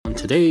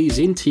today's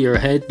Into Your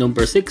Head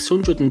number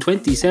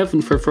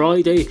 627 for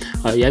Friday,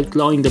 I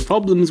outlined the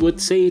problems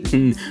with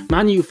Satan,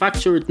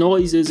 manufactured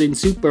noises in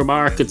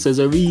supermarkets as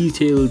a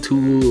retail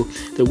tool,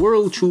 the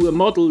world through a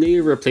model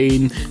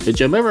aeroplane, the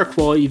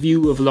Jamiroquai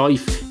view of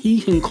life,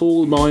 heating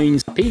coal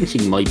mines,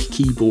 painting my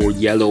keyboard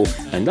yellow,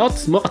 and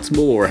lots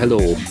more. Hello.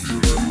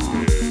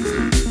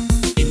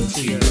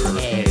 Into your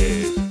head.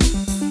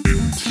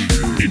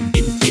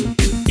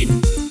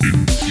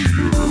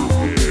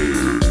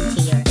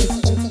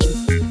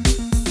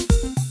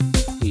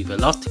 A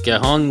lot to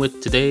get on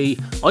with today.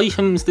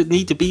 Items that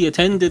need to be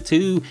attended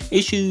to,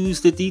 issues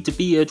that need to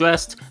be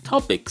addressed,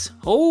 topics.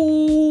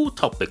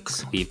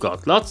 Topics. We've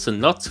got lots and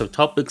lots of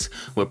topics.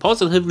 We're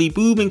positively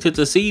booming to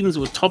the seams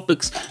with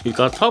topics. We've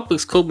got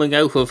topics coming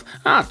out of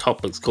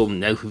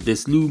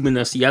this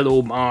luminous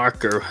yellow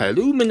marker. A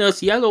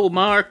luminous yellow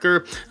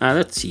marker.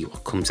 Let's see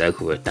what comes out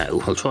of it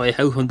now. I'll try it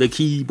out on the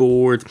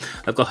keyboard.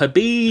 I've got a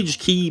beige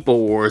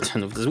keyboard,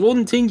 and if there's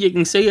one thing you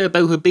can say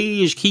about a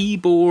beige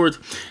keyboard,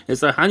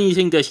 is that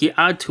anything that you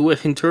add to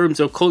it in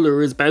terms of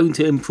colour is bound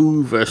to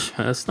improve it.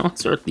 It's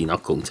certainly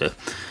not going to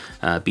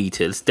be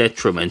to its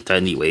detriment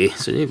anyway.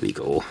 So there we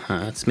go.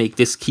 Let's make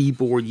this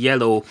keyboard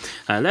yellow.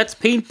 Let's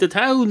paint the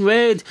town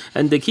red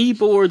and the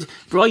keyboard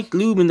bright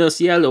luminous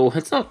yellow.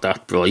 It's not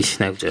that bright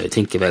now that I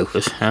think about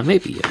it.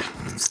 Maybe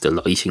it's the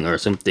lighting or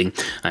something.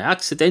 I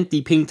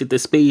accidentally painted the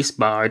space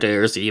bar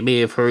there, so you may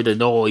have heard a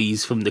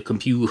noise from the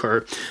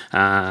computer.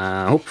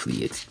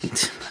 Hopefully it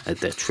didn't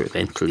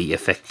detrimentally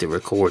affect the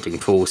recording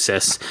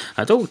process.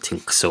 I don't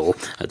think so.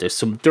 There's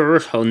some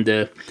dirt on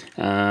the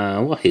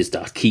what is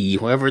that key?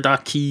 Whatever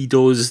that key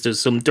does, there's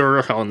some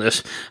dirt on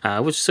it,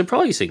 which is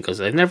surprising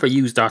because I've never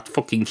used that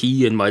fucking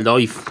key in my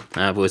life.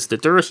 It was the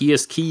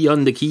dirtiest key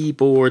on the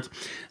keyboard.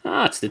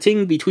 It's the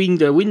thing between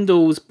the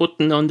Windows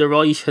button on the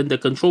right and the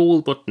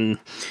control button.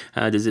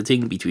 There's a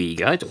thing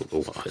between, I don't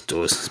know what it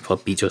does. It's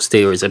probably just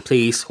there as a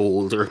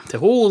placeholder. The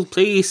whole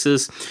place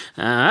is,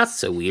 that's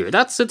so weird.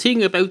 That's the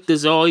thing about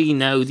design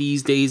now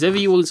these days.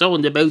 Everyone's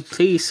on about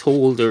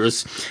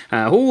placeholders,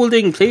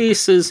 holding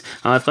places.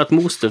 I've got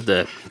most of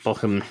the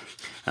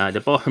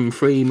bottom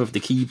frame of the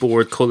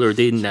keyboard coloured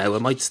in now. I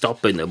might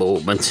stop in a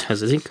moment,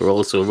 as I think we're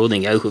also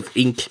running out of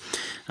ink.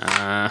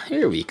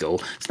 Here we go.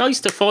 It's nice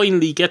to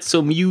finally get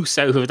some use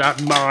out of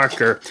that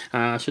marker.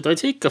 Should I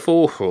take a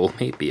photo?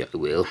 Maybe I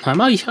will. I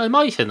might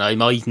and I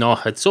might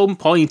not. At some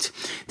point,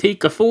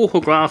 take a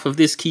photograph of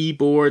this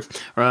keyboard,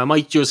 or I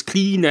might just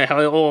clean it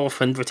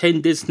off and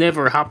pretend this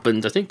never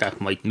happened. I think that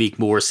might make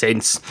more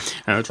sense.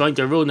 I'm trying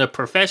to run a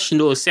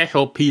professional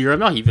setup here. I'm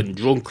not even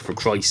drunk, for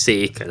Christ's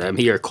sake, and I'm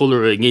here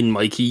colouring in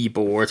my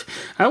keyboard.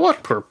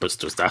 What purpose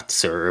does that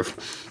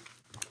serve?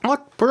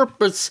 What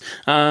purpose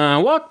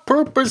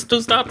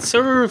does that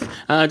serve?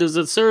 Does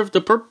it serve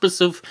the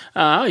purpose of,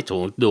 I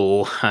don't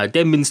know,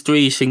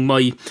 demonstrating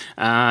my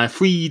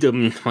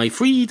freedom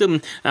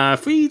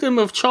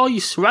of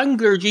choice,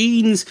 Wrangler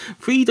jeans,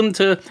 freedom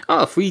to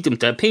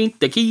paint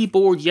the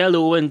keyboard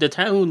yellow and the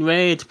town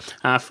red,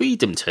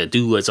 freedom to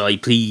do as I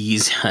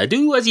please,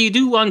 do as you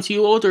do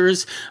unto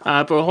others,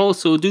 but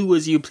also do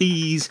as you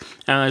please,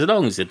 as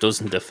long as it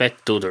doesn't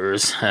affect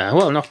others,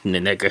 not in a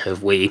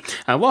negative way.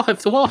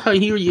 What I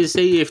hear you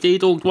say if they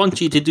don't want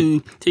you to do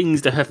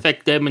things that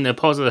affect them in a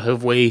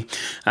positive way?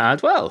 I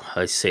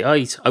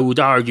would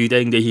argue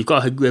then that you've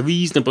got a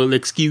reasonable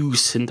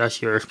excuse and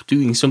that you're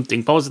doing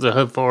something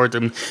positive for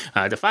them.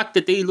 The fact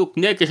that they look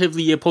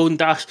negatively upon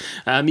that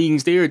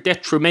means they're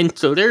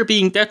detrimental. They're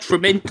being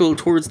detrimental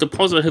towards the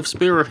positive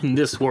spirit in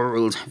this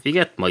world. If you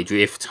get my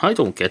drift. I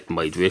don't get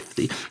my drift.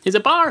 There's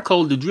a bar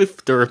called the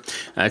Drifter.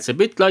 It's a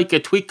bit like a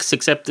Twix,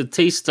 except it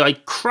tastes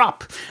like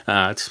crap.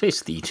 It's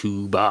basically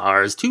two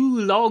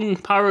long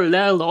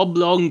parallel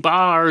oblong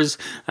bars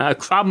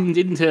crammed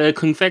into a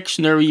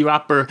confectionery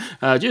wrapper,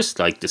 just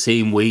like the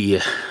same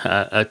way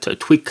a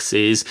Twix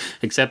is,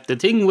 except the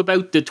thing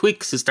about the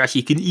Twix is that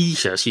you can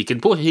eat it. You can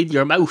put it in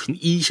your mouth and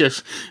eat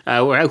it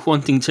without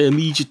wanting to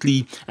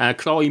immediately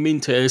climb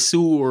into a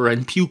sewer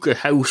and puke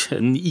it out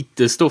and eat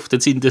the stuff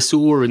that's in the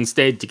sewer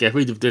instead to get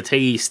rid of the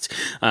taste.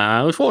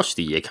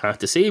 Unfortunately,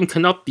 the same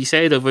cannot be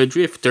said of a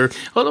Drifter,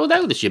 although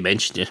now that you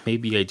mention it,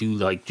 maybe I do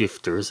like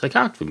Drifters. I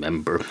can't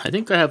remember. I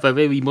think I have a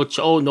very much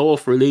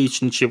on-off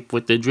relationship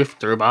with the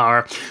Drifter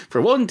bar. For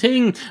one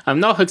thing, I'm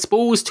not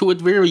exposed to it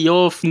very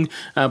often,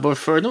 but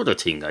for another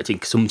thing, I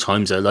think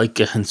sometimes I like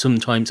it and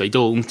sometimes I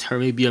don't, or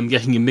maybe I'm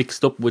getting it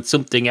mixed up with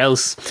something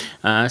else.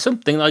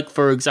 Something like,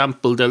 for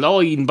example, the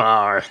Line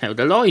Bar. Now,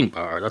 the Line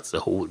Bar, that's a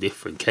whole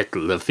different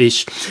kettle of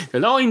fish. The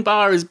Line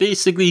Bar is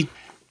basically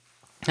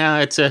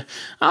a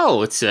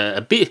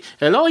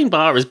Line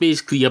Bar is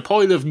basically a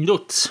pile of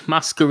nuts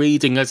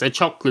masquerading as a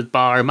chocolate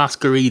bar,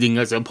 masquerading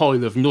as a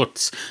pile of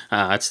nuts.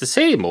 It's the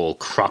same old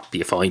crap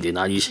you find in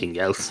anything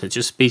else. It's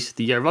just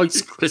basically a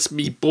Rice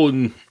Krispie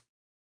bun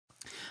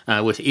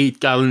with 8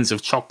 gallons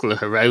of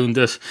chocolate around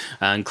it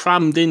and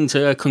crammed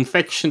into a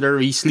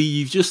confectionery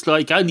sleeve just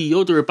like any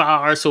other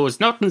bar, so it's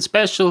nothing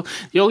special.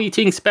 The only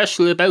thing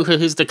special about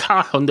it is the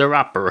cat on the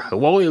wrapper. A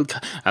wild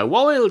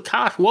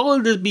cat,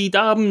 wild as be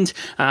damned.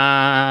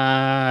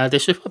 They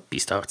should probably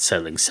start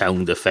selling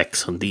sound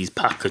effects on these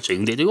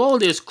packaging. They do all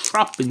this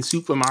crap in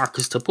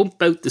supermarkets to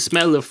pump out the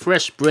smell of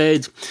fresh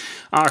bread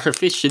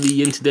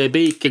artificially into the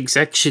baking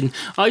section.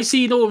 I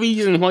see no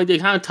reason why they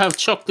can't have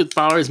chocolate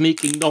bars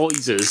making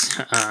noises.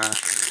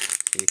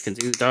 You can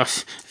do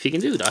that. If you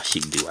can do that,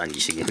 you can do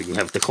anything. You can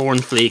have the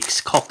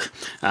cornflakes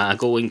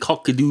going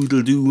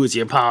cock-a-doodle-doo as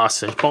you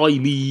pass it by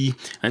me,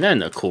 and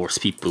then of course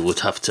people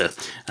would have to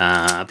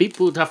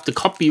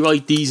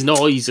copyright these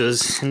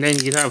noises, and then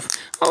you'd have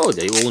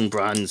their own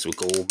brands would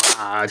go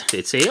bad.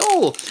 They'd say,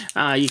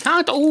 you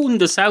can't own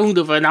the sound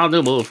of an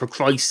animal, for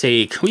Christ's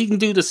sake. We can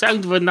do the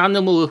sound of an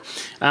animal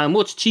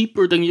much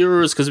cheaper than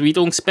yours because we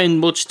don't spend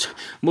much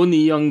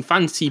money on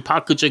fancy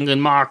packaging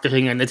and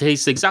marketing, and it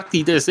tastes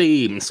exactly the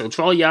same. So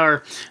try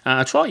our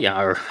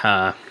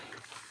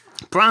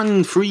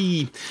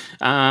brand-free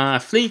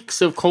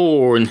flakes of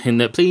corn in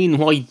the plain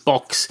white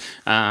box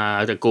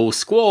that goes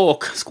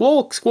squawk,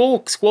 squawk,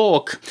 squawk,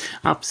 squawk.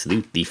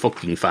 Absolutely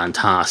fucking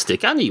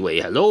fantastic.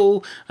 Anyway,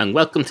 hello and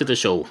welcome to the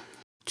show.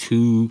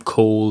 Two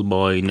coal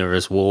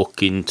miners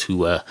walk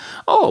into a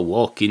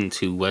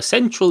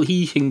central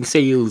heating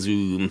sales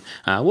room.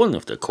 One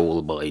of the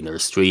coal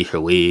miners straight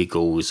away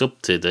goes up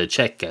to the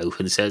checkout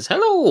and says,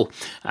 "Hello."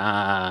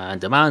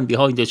 And the man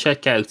behind the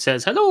checkout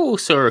says, "Hello,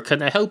 sir,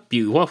 can I help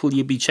you? What will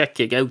you be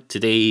checking out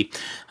today?"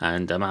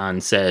 And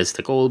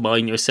the coal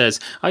miner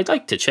says, "I'd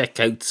like to check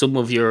out some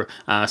of your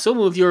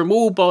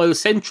mobile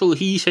central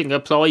heating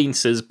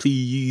appliances,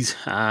 please."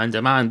 And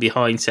the man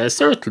behind says,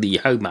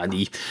 "Certainly, how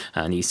many?"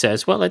 And he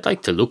says, "Well, I'd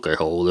like to look at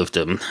all of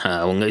them."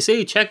 When I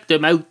say check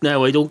them out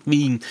now, I don't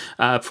mean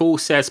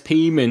process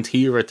payment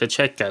here at the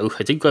checkout.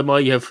 I think I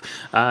might have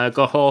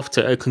got off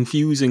to a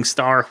confusing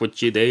start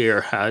with you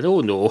there. I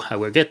don't know.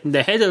 We're getting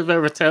ahead of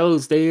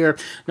ourselves there.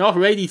 Not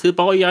ready to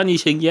buy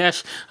anything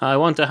yet. I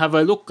want to have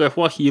a look at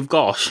what you've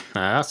got.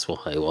 That's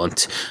what I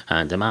want.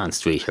 And the man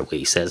straight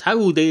away says,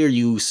 "How dare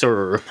you,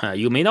 sir?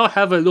 You may not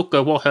have a look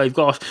at what I've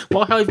got.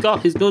 What I've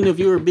got is none of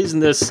your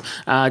business.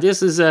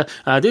 This is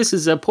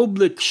a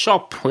public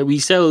shop where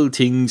we sell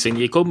things, and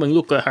you come and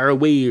look at our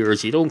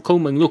wares. You don't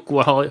come and look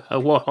what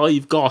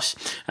I've got.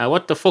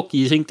 What the fuck do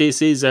you think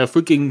this is? A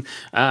freaking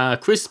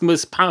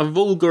Christmas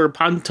vulgar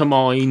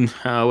pantomime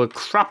with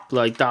crap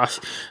like that?"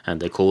 And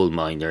the coal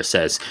miner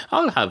says,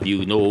 "I'll have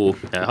you know,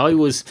 I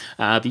was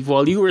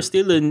while you were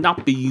still in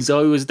nappies,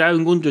 I was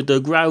down under the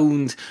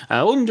ground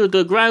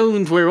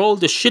where all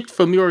the shit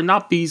from your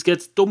nappies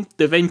gets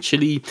dumped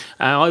eventually.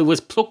 I was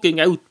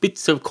plucking out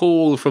bits of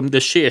coal from the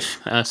shit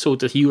so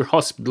that your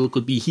hospital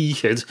could be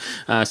heated,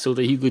 so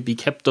that you could be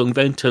kept on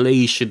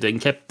ventilation and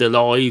kept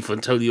alive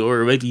until you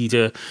were ready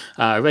to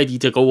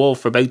go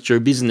off about your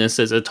business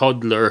as a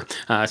toddler.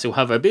 So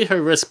have a bit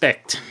of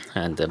respect."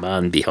 And the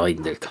man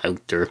behind the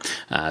counter,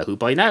 who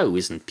by now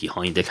isn't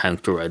behind the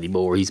counter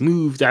anymore, he's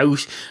moved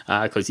out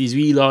because he's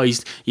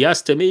realised he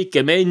has to make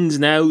amends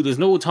now. There's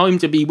no time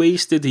to be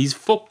wasted. He's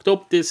fucked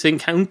up this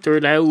encounter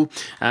now,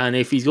 and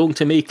if he's going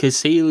to make his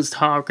sales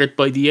target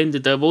by the end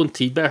of the month,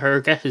 he'd better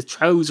get his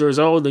trousers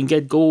on and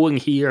get going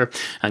here.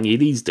 And he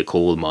leads the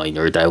coal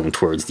miner down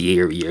towards the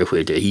area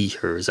where the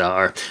heaters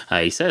are.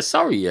 He says,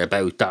 "Sorry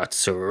about that,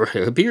 sir.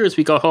 It appears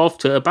we got off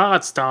to a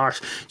bad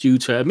start due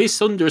to a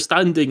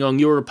misunderstanding on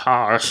your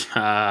part,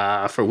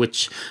 for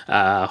which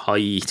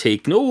I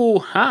take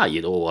no,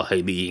 you know what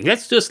I mean.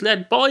 Let's just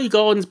let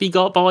bygones be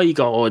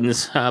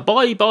bygones.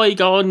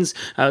 Bygones.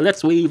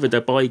 Let's wave at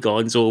the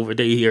bygones over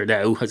there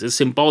now as a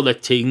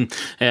symbolic thing.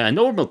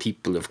 Normal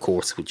people, of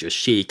course, would just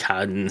shake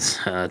hands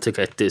to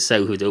get this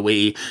out of the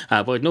way.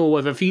 But no, I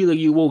have a feeling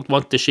you won't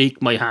want to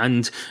shake my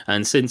hand.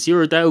 And since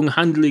you're down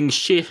handling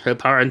shit,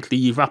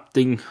 apparently wrapped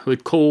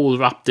with coal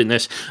wrapped in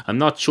it, I'm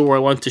not sure I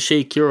want to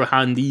shake your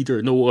hand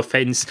either. No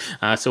offence.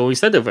 So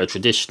instead of a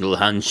traditional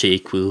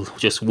handshake, we'll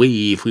just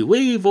wave. We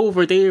wave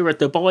over there at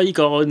the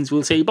bygones.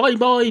 We'll say, bye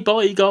bye,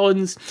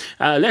 bygones.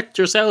 Let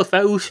yourself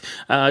out.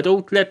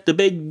 Don't let the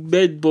big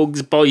bed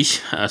bugs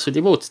bite." So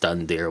they both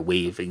stand there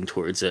waving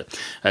towards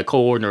a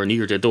corner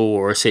near the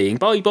door, saying,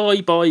 "Bye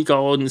bye,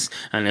 bygones."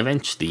 And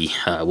eventually,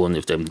 one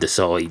of them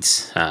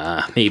decides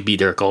maybe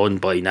they're gone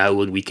by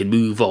now and we can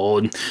move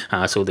on.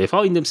 So they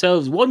find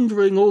themselves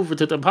wandering over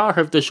to the part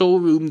of the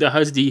showroom that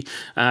has the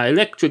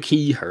electric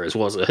heaters.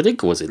 I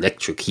think it was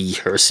electric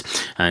heaters.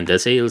 And the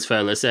sales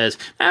fella says,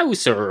 "Now,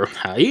 sir,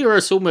 here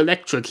are some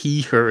electric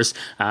heaters.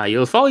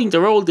 You'll find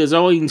they're all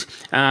designed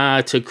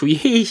to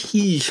create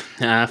heat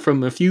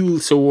from a fuel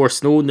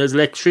source known as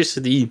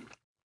electricity.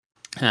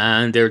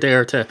 And they're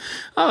there to,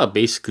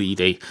 basically,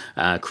 they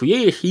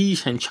create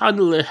heat and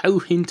channel it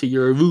out into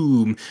your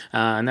room.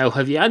 Now,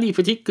 have you any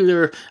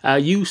particular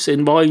use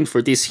in mind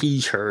for this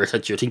heater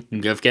that you're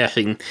thinking of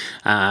getting?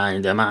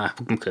 And a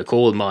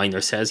coal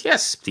miner says,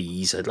 yes,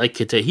 please. I'd like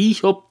it to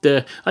heat up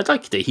the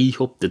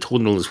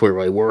tunnels where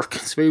I work.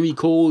 It's very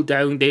cold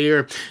down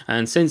there,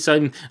 and since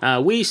I'm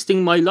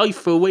wasting my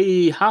life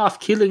away, half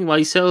killing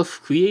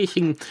myself,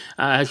 creating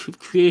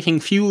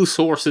fuel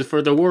sources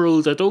for the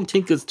world, I don't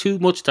think it's too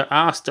much to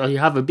ask. I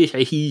have a bit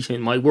of heat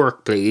in my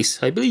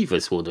workplace. I believe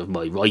it's one of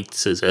my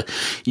rights as a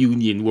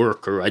union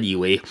worker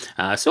anyway.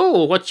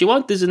 So what you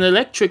want is an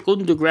electric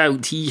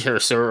underground heater,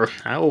 sir.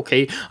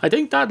 Okay, I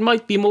think that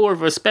might be more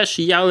of a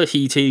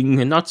speciality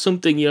thing and not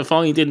something you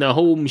find in the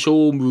home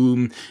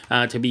showroom,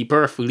 to be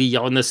perfectly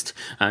honest.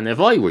 And if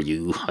I were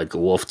you, I'd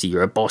go off to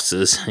your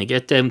bosses and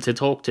get them to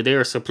talk to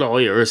their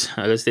suppliers.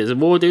 This is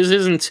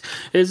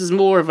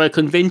more of a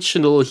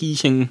conventional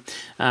heating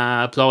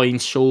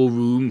appliance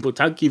showroom, but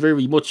thank you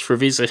very much for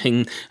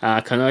visiting.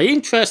 Can I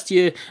interest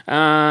you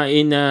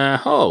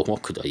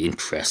what could I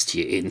interest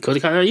you in?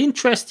 Can I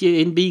interest you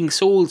in being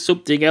sold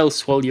something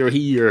else while you're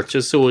here,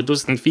 just so it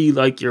doesn't feel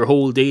like your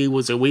whole day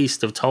was a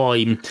waste of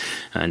time?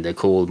 And the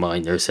coal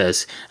miner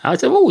says, I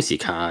suppose you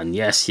can.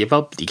 Yes, you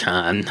probably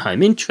can.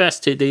 I'm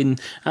interested in,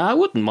 I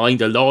wouldn't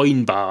mind a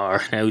line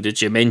bar, now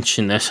that you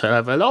mention it. I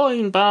have a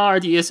line bar,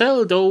 do you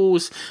sell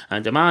those?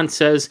 And the man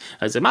says,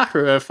 as a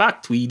matter of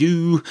fact, we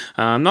do.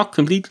 I'm not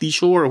completely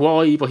sure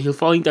why, but you'll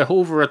find that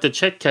over at the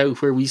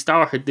checkout where we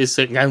started this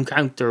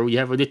encounter, we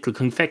have a little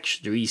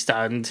confectionery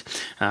stand.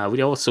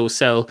 We also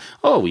sell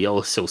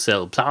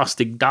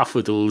plastic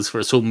daffodils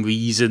for some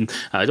reason.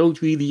 I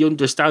don't really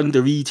understand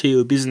the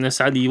retail business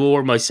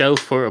anymore myself,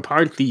 for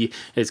apparently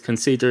it's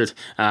considered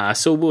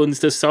someone's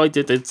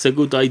decided it's a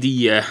good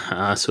idea,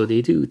 so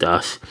they do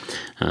that.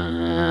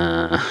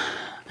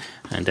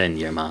 And then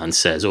your man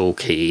says,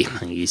 okay,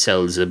 and he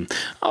sells him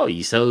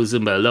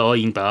a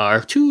line bar,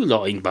 2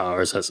 line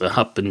bars as it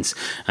happens,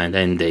 and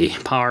then they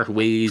part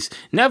ways,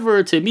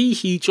 never to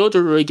meet each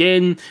other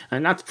again,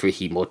 and that's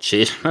pretty much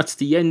it. That's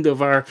the end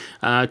of our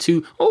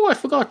two. Oh, I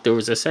forgot there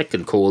was a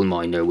second coal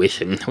miner with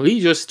him. Well, he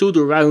just stood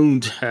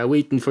around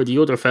waiting for the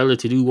other fella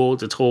to do all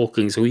the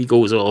talking, so he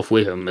goes off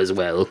with him as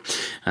well.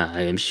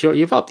 I'm sure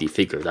you've probably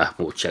figured that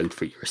much out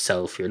for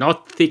yourself. You're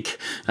not thick.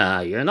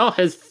 You're not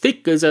as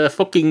thick as a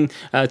fucking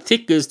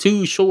thick as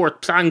 2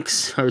 short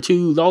planks or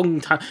 2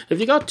 long. If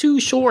you got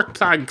 2 short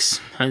planks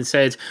and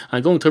said,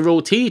 I'm going to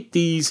rotate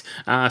these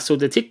so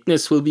the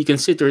thickness will be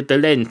considered the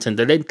length and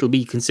the length will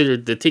be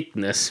considered the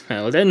thickness.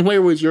 Well, then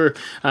where would your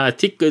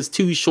thick as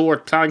 2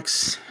 short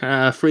planks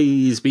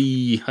phrase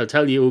be? I'll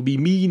tell you, it would be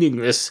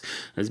meaningless.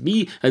 As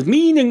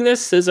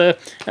meaningless as a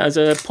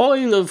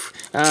pile of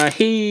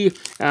hay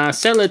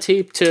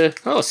sellotape to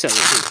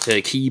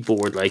a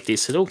keyboard like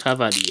this. I don't have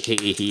any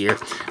hay here.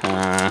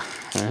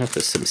 I have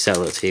some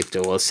sellotape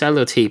though. I'll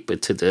sellotape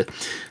it to the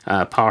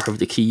part of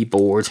the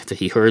keyboard that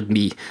he heard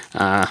me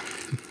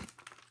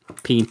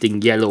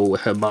painting yellow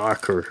with a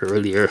marker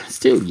earlier.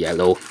 Still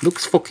yellow.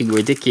 Looks fucking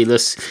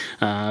ridiculous.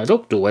 I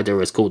don't know whether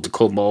it's going to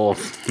come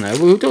off.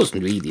 Well, it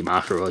doesn't really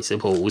matter, I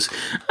suppose.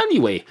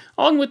 Anyway,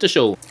 on with the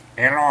show.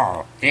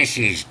 Hello, this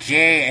is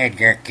J.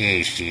 Edgar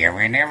Case here.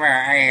 Whenever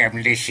I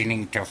am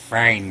listening to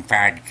fine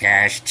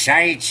podcasts,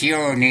 I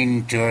tune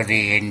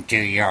into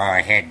your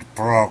head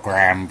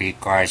program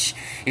because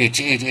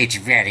it's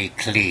very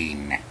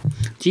clean.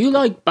 Do you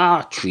like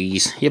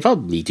batteries? You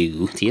probably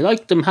do. Do you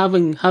like them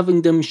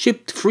having them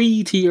shipped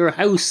free to your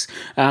house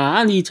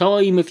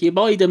anytime? If you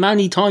buy them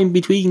anytime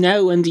between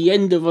now and the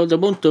end of the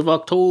month of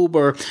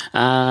October,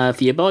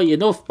 if you buy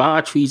enough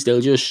batteries,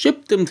 they'll just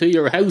ship them to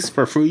your house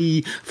for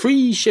free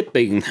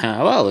shipping.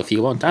 Well, if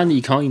you want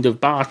any kind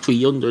of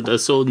battery under the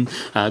sun,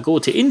 go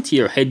to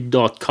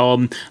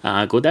intoyourhead.com,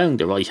 go down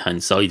the right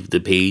hand side of the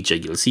page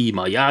and you'll see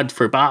my ad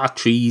for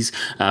batteries,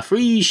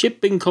 free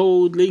shipping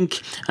code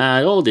link,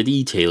 all the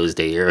details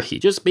there. You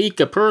just make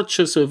a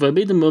purchase of a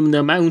minimum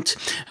amount,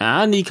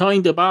 any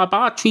kind of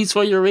batteries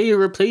for your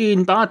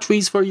aeroplane,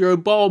 batteries for your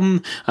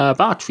bomb,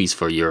 batteries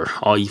for your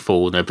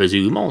iPhone, I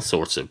presume, all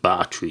sorts of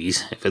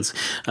batteries. If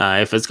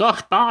it's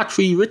got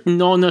battery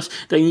written on it,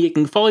 then you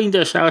can find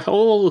it at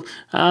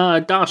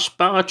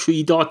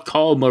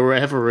all-battery.com or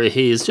wherever it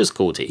is. Just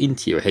go to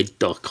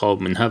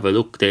intoyourhead.com and have a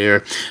look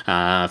there.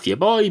 If you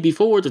buy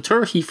before the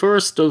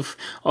 31st of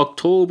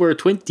October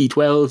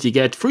 2012, you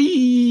get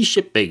free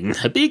shipping.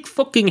 A big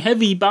fucking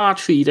heavy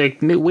battery that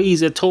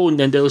weighs a ton,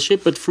 and they'll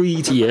ship it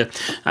free to you.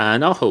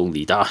 Not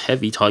only that,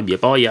 every time you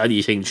buy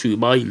anything through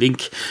my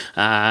link,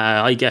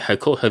 I get a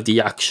cut of the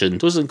action.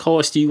 Doesn't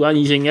cost you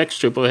anything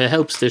extra, but it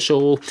helps the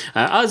show,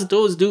 as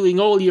does doing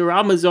all your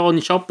Amazon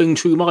shopping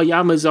through my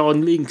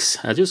Amazon links.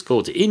 Just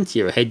go to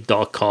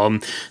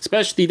intoyourhead.com,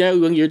 especially now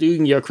when you're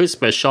doing your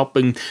Christmas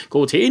shopping.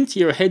 Go to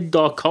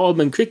intoyourhead.com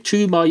and click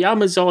through my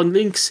Amazon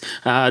links.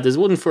 There's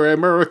one for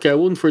America,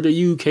 one for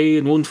the UK,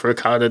 and one for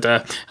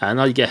Canada, and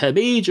I get a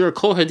major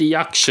your cut of the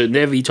action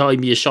every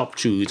time you shop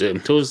through them.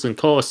 Doesn't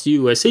cost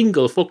you a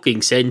single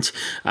fucking cent,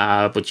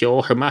 but you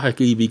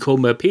automatically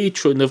become a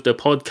patron of the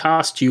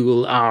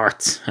podcastual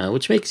art,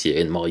 which makes you,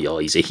 in my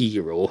eyes, a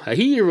hero. A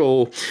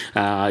hero.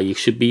 You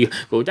should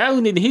go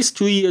down in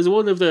history as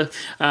one of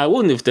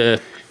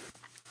the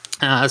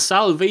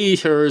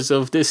salvators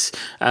of this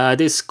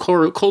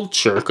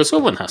culture, because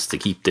someone has to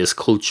keep this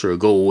culture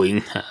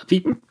going.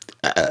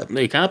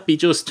 We can't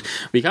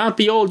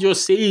be all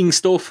just saying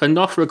stuff and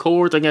not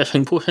recording it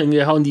and putting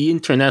it on the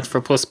internet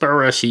for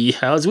prosperity.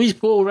 As you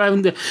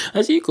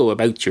go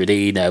about your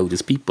day now,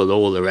 there's people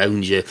all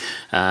around you.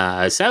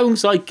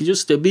 Sounds like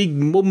just a big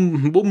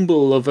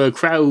mumble of a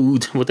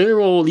crowd, but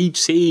they're all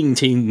each saying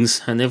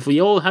things. And if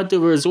we all had the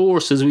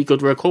resources, we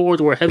could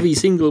record where every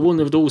single one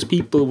of those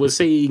people was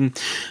saying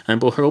and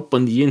put her up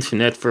on the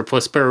internet for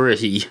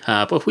prosperity.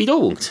 But we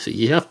don't. So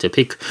you have to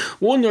pick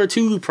one or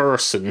two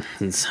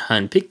persons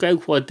and pick out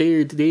what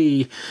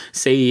they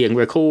say and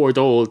record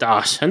all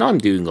that. And I'm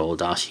doing all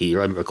that here.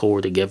 I'm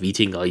recording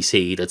everything I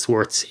say that's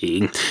worth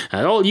saying.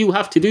 And all you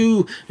have to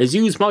do is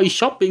use my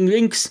shopping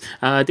links,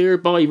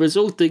 thereby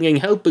resulting in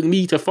helping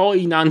me to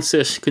finance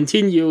it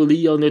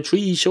continually on a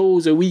 3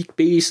 shows a week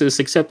basis,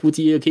 except with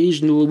the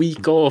occasional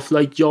week off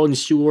like Jon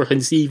Stewart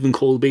and Stephen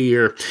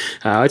Colbert.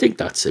 I think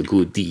that's a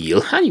good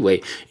deal.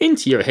 Anyway,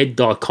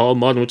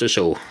 intoyourhead.com, on with the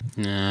show.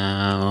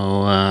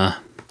 Now,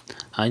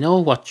 I know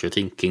what you're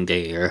thinking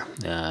there.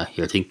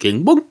 You're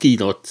thinking monkey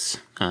nuts.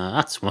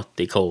 That's what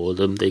they call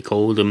them. They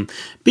call them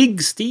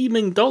big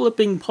steaming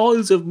dolloping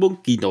piles of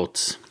monkey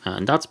nuts.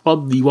 And that's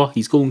probably what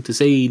he's going to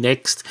say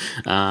next.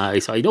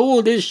 I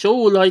know this show,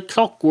 like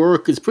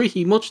clockwork, is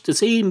pretty much the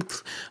same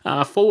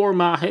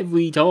format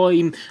every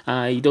time.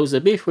 He does a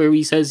bit where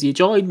he says, you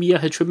join me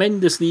at a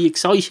tremendously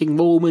exciting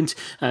moment.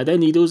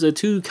 Then he does a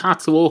 2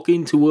 cats walk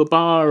into a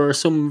bar or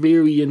some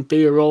variant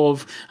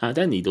thereof.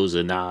 Then he does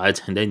an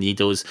ad. And then he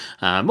does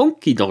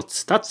monkey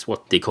nuts. That's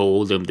what they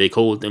call them. They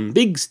call them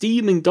big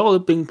steaming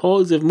dolloping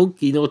piles of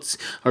monkey nuts.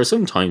 Or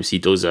sometimes he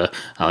does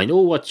I know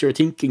what you're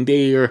thinking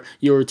there.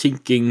 You're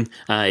thinking,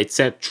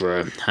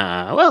 etc.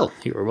 Well,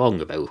 you're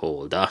wrong about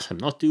all that. I'm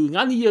not doing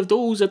any of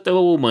those at the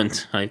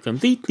moment. I've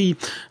completely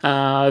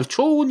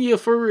thrown you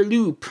for a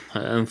loop.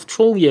 I've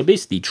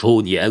basically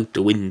thrown you out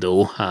the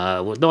window,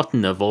 not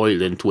in a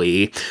violent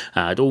way.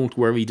 Don't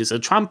worry, there's a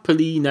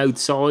trampoline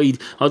outside.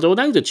 Although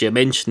now that you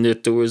mention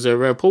it, there was a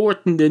report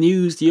in the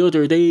news the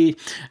other day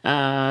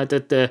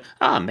that the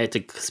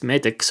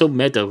some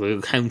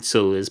medical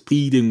council is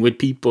pleading with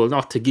people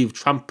not to give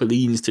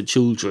trampolines to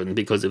children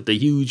because of the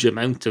huge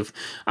amount of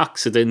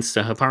accidents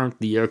that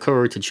apparently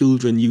occur to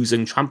children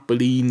using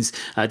trampolines.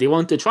 They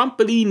want the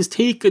trampolines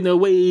taken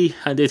away,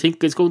 and they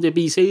think it's going to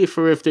be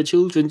safer if the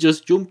children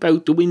just jump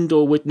out the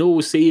window with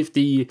no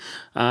safety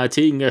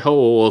thing at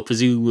all,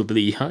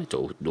 presumably. I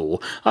don't know.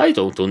 I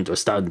don't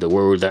understand the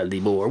world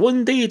anymore.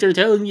 One day they're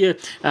telling you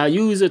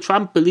use a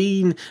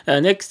trampoline,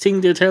 next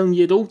thing they're telling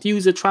you don't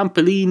use a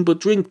trampoline but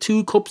drink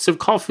 2 cups of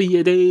coffee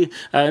a day,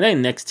 and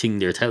then next thing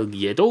they're telling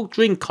you don't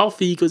drink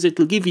coffee because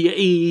it'll give you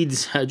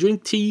AIDS,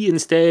 drink tea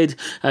instead,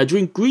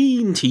 drink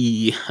green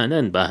tea. And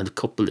then a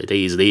couple of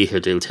days later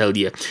they'll tell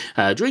you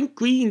drink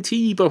green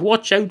tea but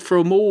watch out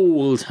for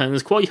mold, and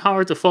it's quite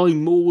hard to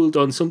find mold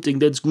on something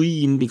that's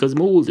green because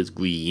mold is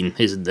green,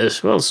 isn't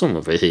it? Well, some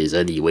of it is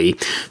anyway.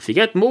 If you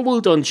get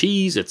mold on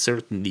cheese, it's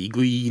certainly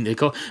green.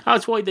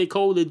 That's why they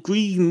call it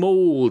green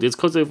mold. It's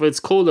because of its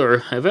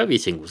colour. If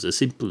everything was as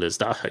simple as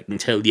that, I can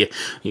tell you,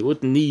 you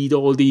wouldn't need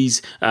all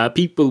these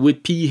people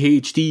with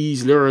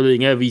PhDs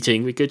learning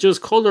everything. We could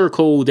just colour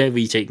code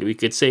everything. We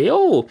could say,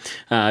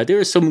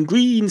 there's some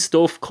green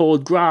stuff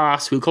called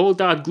grass. We'll call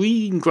that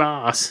green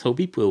grass, so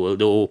people will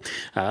know.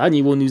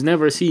 Anyone who's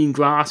never seen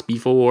grass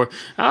before,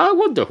 I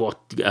wonder what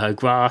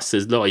grass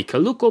is like.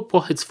 I'll look up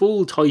what its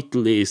full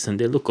title is, and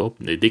they'll look up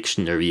in the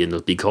dictionary, and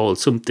it'll be called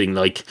something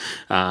like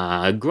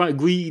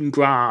green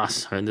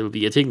grass, and there'll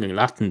be a thing in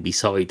Latin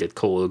beside it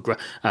called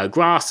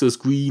grassus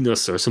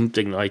greenus or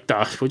something like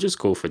that. We'll just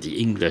go for the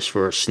English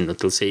version.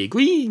 It'll say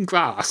green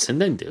grass,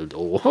 and then they'll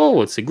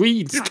know, it's a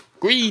green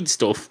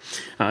stuff.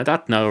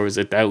 That narrows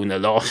it down a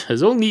lot.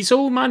 There's only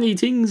so many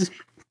things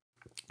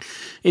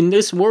in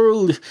this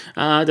world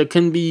that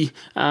can be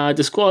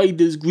described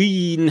as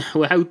green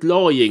without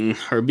lying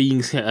or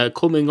being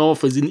coming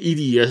off as an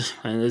idiot.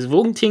 And if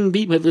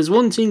there's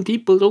one thing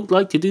people don't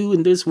like to do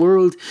in this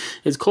world,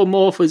 is come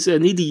off as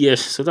an idiot.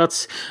 So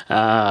that's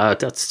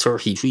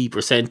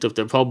 33% of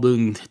the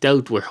problem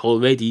dealt with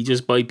already,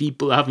 just by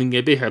people having a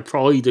bit of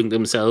pride in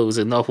themselves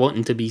and not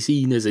wanting to be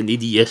seen as an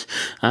idiot.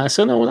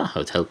 So no, that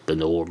would help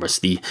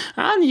enormously.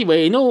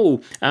 Anyway,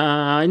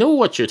 I know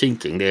what you're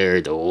thinking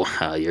there, though.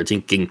 You're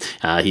thinking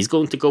He's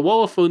going to go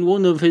off on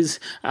one of his,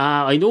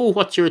 I know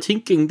what you're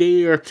thinking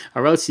there,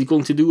 or else he's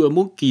going to do a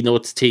monkey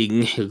nuts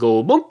thing. He'll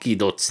go, monkey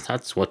nuts,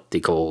 that's what they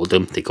call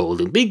them. They call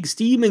them big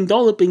steaming,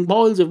 dolloping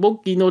balls of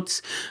monkey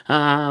nuts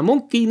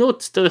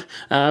that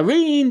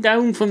rain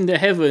down from the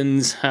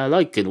heavens,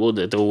 like in one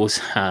of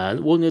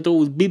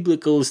those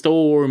biblical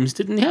storms.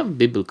 Didn't have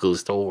biblical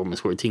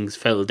storms where things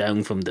fell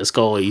down from the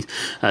sky.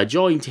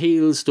 Giant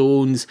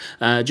hailstones,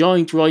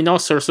 giant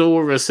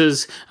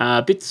rhinoceroses,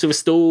 bits of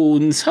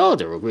stones. Oh,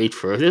 they were great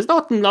for it. There's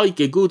nothing like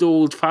a good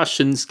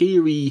old-fashioned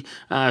scary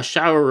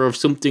shower of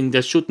something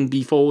that shouldn't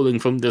be falling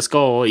from the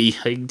sky.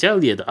 I can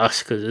tell you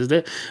that, because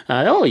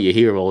you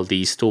hear all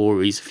these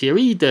stories. If you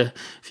read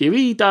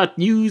that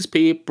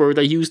newspaper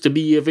that used to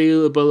be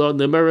available on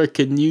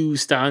American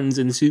newsstands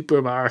and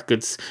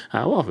supermarkets,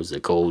 what was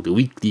it called? The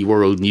Weekly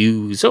World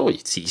News. Oh,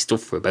 you'd see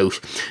stuff about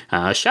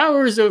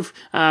showers of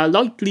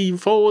lightly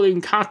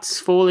falling cats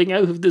falling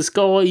out of the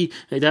sky.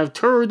 They'd have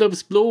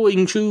turnips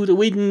blowing through the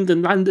wind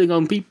and landing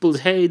on people's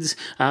heads.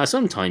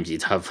 Sometimes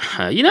you'd have,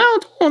 now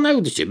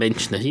that you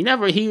mention it, you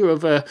never hear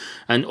of an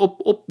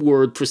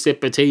upward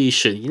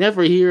precipitation. You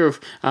never hear of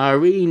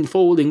rain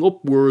falling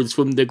upwards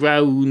from the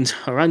ground,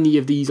 or any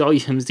of these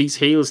items, these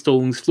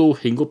hailstones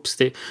floating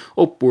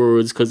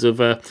upwards, because of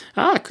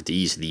could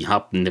easily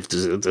happen if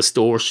there's a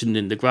distortion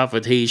in the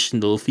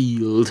gravitational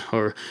field,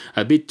 or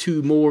a bit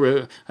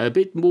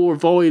more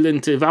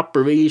violent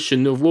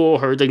evaporation of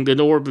water than there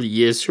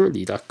normally is.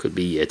 Surely that could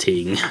be a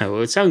thing. It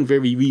would sound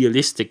very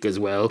realistic as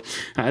well.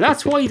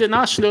 That's why the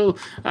national,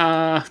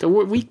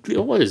 the weekly,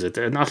 what is it?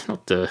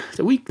 The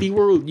Weekly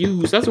World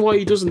News. That's why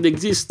it doesn't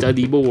exist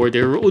anymore.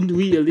 They're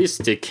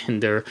unrealistic in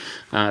their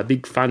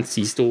big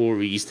fancy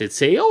stories that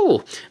say,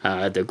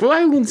 the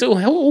grounds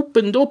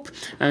opened up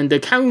and the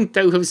Count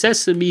out of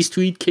Sesame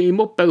Street came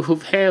up out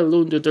of hell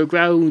under the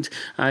ground.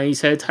 He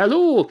said,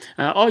 hello,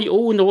 I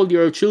own all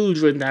your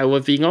children now.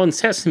 I've been on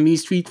Sesame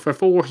Street for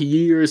 40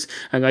 years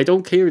and I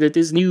don't care that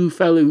this new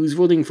fellow who's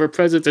running for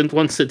president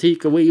wants to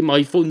take away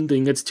my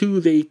funding. It's too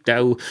late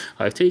now.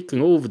 I've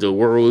taken over the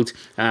world.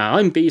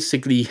 I've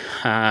basically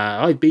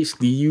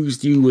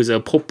used you as a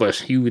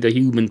puppet, you the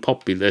human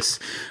populace.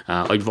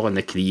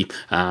 Ironically,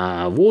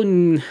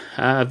 one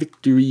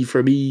victory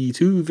for me,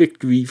 two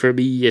victory for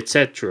me,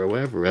 etc.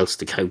 Whatever else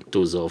the Count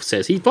does off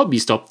says. He'd probably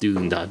stop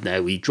doing that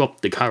now. He'd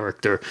drop the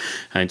character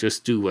and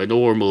just do a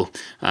normal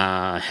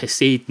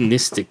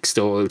Satanistic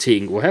style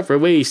thing. Whatever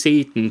way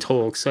Satan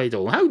talks, I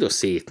don't know. How does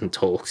Satan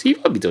talk? He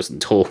probably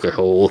doesn't talk at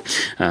all.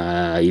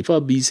 He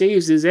probably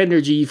saves his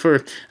energy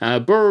for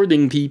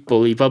burning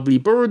people. He probably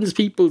burns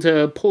people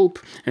to pulp,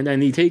 and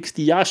then he takes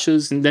the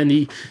ashes and then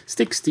he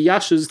sticks the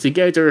ashes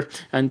together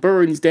and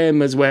burns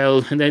them as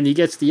well, and then he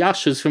gets the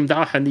ashes from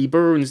that and he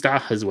burns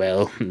that as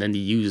well, and then he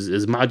uses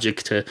his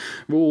magic to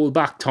roll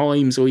back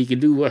time so he can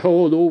do it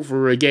all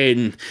over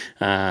again.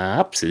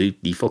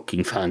 Absolutely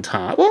fucking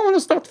fantastic. Well,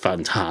 it's not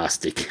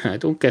fantastic,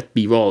 don't get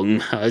me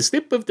wrong. A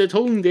slip of the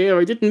tongue there.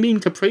 I didn't mean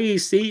to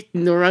praise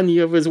Satan or any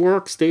of his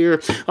works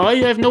there.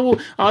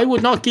 I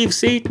would not give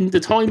Satan the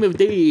time of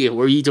day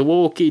were he to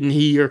walk in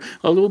here,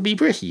 although it'd be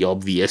pretty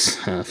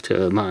obvious after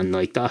a man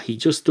like that. He'd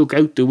just look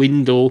out the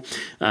window,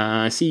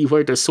 see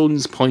where the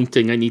sun's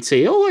pointing, and he'd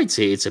say, I'd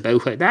say it's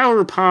about an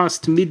hour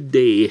past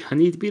midday,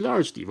 and he'd be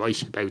largely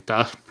right about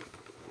that.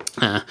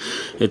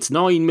 It's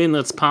 9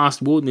 minutes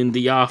past 1 in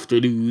the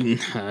afternoon,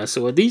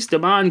 so at least the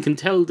man can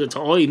tell the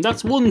time.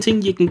 That's one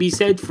thing you can be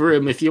said for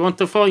him. If you want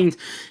to find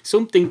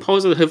something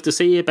positive to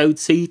say about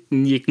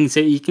Satan, you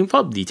can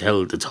probably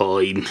tell the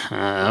time.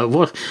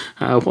 What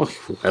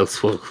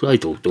else? I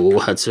don't know.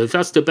 If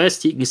that's the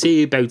best you can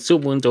say about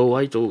someone, though,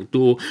 I don't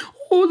know.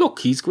 Oh, look,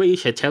 he's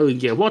great at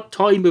telling you what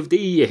time of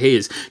day it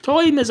is.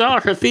 Time is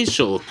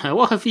artificial.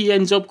 What if he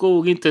ends up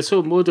going into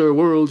some other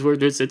world where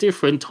there's a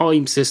different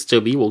time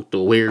system? He won't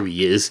know where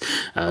he is.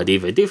 They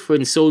have a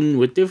different sun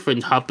with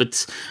different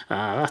habits.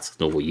 That's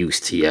no use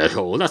to you at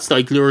all. That's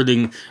like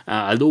learning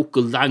a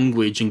local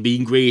language and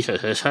being great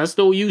at it. That's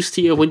no use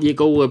to you when you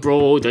go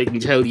abroad, I can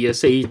tell you,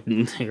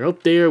 Satan. You're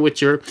up there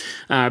with your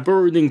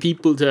burning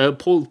people to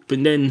pulp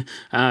and then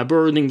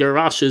burning their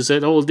ashes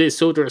and all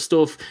this other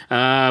stuff.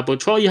 But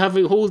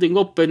try holding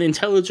up an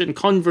intelligent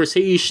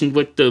conversation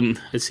with them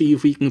and see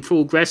if we can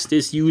progress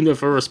this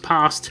universe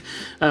past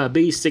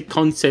basic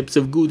concepts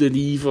of good and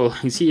evil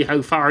and see how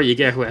far you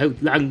get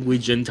without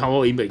language and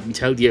time, I can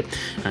tell you.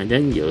 And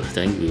then you'll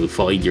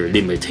find your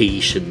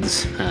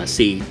limitations,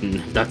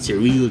 Satan. That's your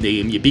real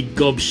name, you big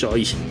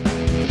gobshite.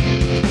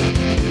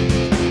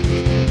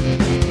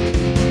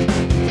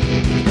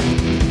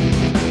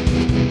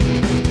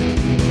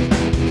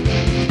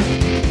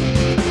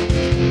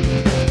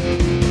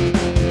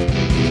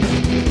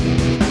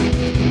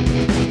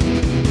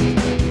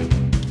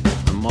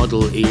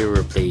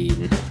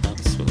 Aeroplane.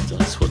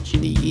 That's what you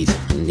need.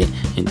 And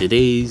in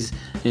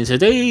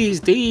today's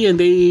day and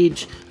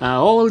age,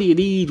 all you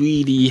need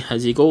really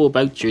as you go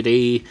about your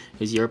day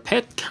Is your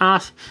pet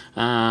cat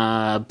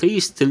a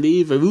place to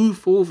live, a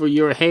roof over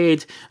your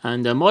head,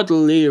 and a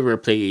model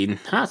aeroplane?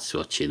 That's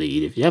what you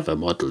need. If you have a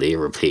model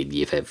aeroplane,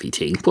 you have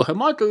everything. Put a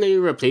model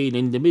aeroplane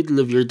in the middle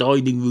of your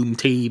dining room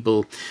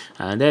table,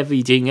 and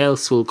everything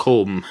else will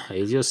come.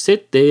 You just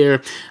sit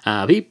there.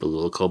 People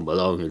will come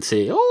along and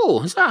say,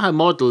 "Oh, is that a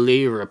model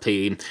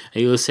aeroplane?"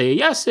 And you'll say,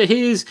 "Yes, it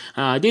is.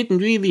 I didn't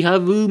really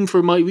have room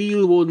for my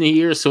real one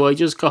here, so I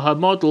just got a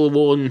model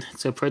one.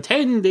 It's a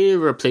pretend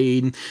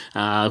aeroplane.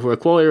 It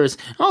requires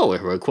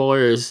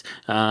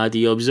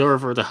the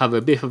observer to have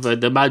a bit of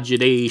an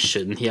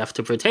imagination. You have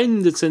to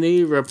pretend it's an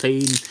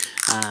aeroplane.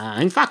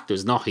 In fact,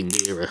 there's nothing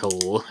there at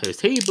all. The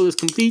table is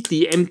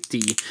completely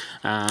empty.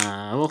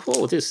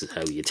 This is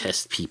how you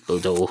test people,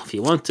 though. If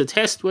you want to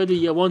test whether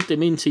you want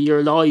them into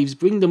your lives,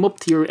 bring them up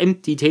to your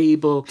empty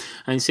table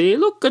and say,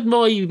 'Look at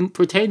my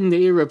pretend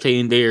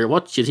aeroplane there.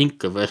 What do you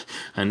think of it?'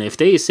 And if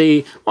they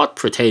say, 'What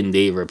pretend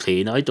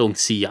aeroplane? I don't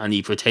see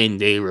any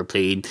pretend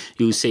aeroplane,'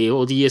 you say,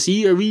 'Oh, do you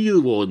see a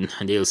real one?'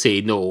 And they'll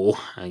say, 'No.'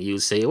 And you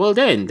say, 'Well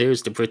then,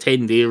 there's the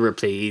pretend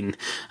aeroplane.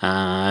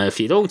 If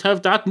you don't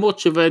have that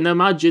much of an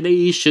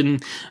imagination,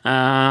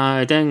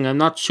 then I'm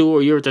not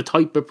sure you're the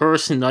type of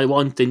person I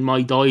want in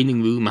my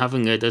dining room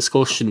having a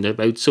discussion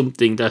about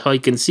something that I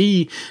can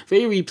see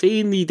very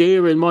plainly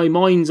there in my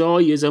mind's eye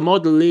is a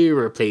model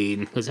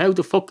aeroplane. Because how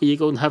the fuck are you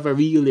going to have a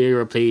real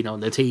aeroplane on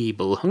the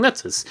table?'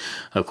 Unless,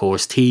 of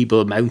course,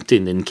 Table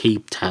Mountain in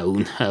Cape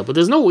Town. But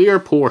there's no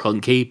airport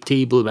on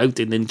Table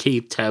Mountain in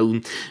Cape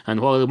Town. And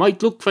while it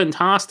might look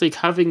fantastic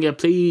having a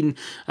plane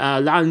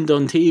land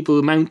on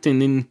Table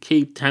Mountain in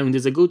Cape Town,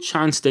 there's a good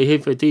chance that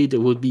if it did,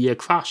 it would be a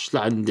crash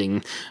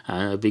landing.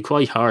 It'd be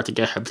quite hard to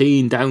get a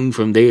plane down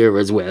from there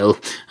as well.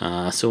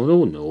 So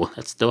no,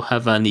 let's not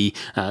have any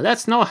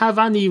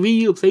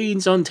real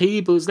planes on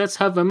tables. Let's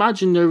have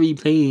imaginary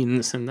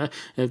planes. And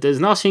there's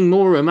nothing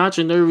more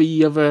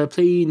imaginary of a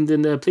plane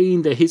than a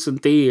plane that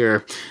isn't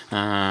there.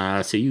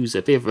 To use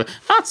a bit of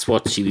that's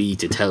what you need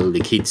to tell the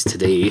kids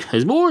today.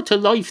 There's more to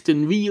life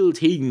than real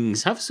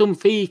things. Have some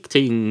fake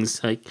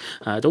things. Like,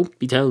 don't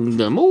be telling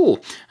them,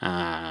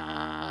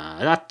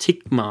 that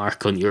tick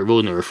mark on your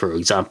runner, for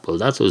example,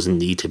 that doesn't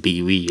need to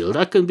be real.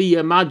 That can be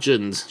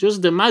imagined.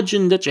 Just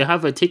imagine that you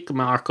have a tick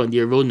mark on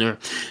your runner,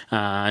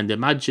 and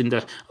imagine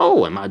that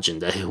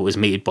it was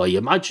made by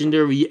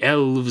imaginary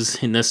elves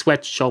in a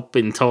sweatshop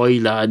in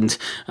Thailand,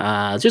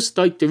 just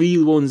like the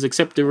real ones,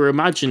 except they were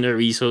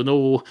imaginary, so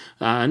no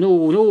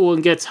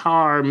one gets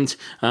harmed.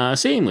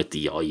 Same with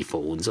the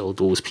iPhones. All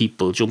those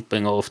people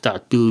jumping off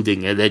that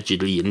building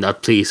allegedly in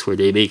that place where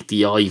they make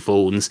the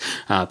iPhones.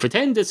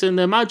 Pretend it's an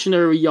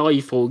imaginary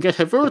iPhone. Get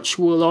a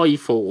virtual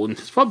iPhone.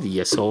 It's probably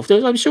a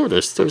software. I'm sure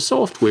there's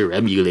software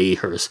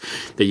emulators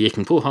that you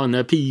can put on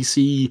a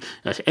PC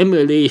that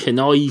emulate an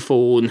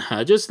iPhone,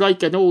 just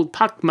like an old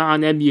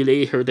Pac-Man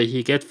emulator that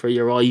you get for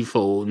your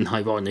iPhone,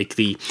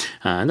 ironically.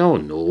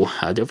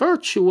 The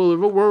virtual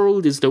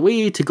world is the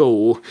way to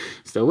go.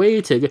 It's the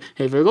way to go.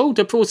 If you're going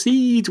to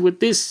proceed with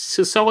this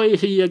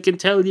society, I can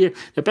tell you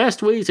the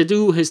best way to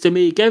do is to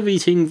make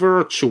everything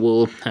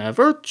virtual.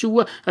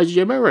 Virtual, as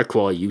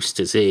Jamiroquai used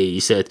to say. He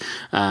said,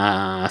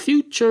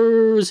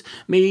 futures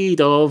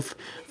made of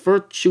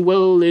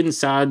virtual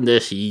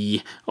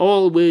insanity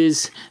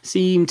always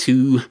seem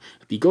to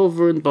be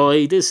governed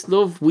by this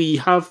love we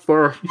have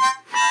for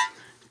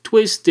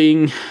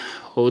twisting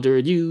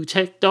other new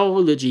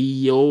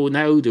technology. Oh,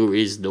 now there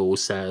is no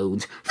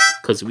sound,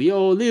 'cause we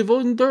all live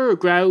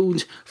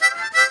underground.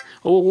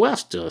 Oh,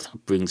 that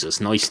brings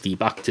us nicely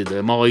back to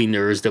the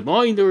miners. The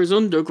miners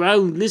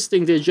underground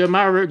listening to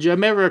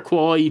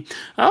Jamiroquai.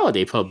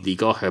 They probably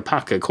got a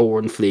pack of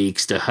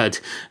cornflakes that had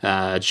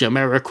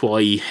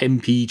Jamiroquai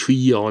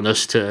MP3 on it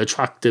to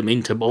attract them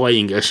into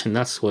buying it. And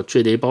that's what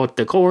they bought,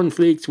 the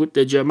cornflakes with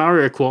the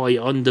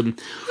Jamiroquai on them.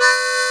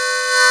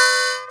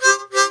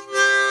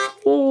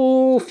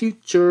 Oh,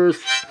 futures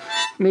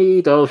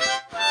made of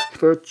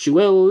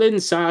virtual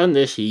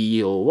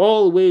insanity. Oh,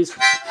 always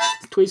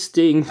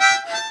twisting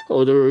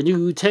other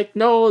new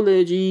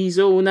technologies.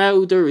 Oh,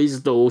 now there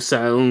is no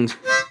sound,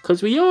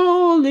 'cause we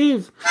all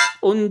live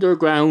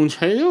underground.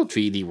 They don't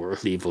really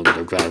live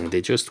underground.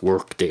 They just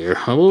work there.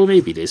 Well,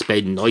 maybe they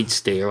spend nights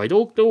there. I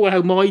don't know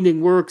how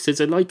mining works. Is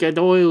it like an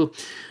oil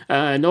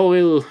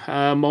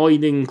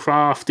mining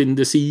craft in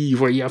the sea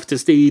where you have to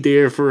stay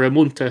there for a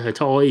month at a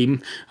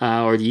time,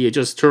 or do you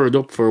just turn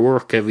up for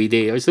work every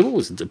day? I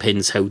suppose it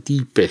depends how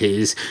deep it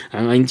is.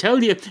 And I can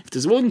tell you, if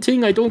there's one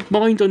thing I don't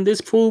mind on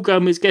this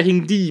program is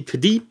getting deep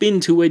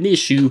into an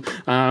issue.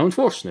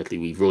 Unfortunately,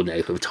 we've run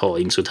out of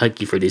time, so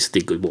thank you for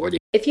listening. Good morning.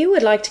 If you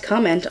would like to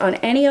comment on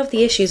any of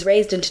the issues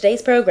raised in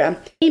today's program,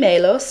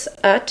 email us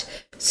at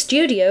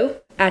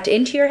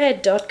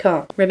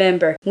studio@intoyourhead.com.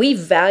 Remember, we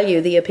value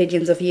the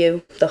opinions of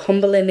you, the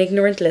humble and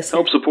ignorant listener.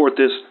 Help support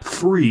this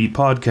free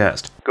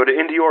podcast. Go to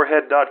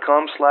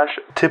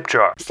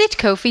intoyourhead.com/tipjar. Sit,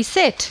 Kofi,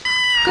 sit.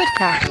 Good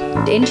cat.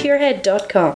 Intoyourhead.com.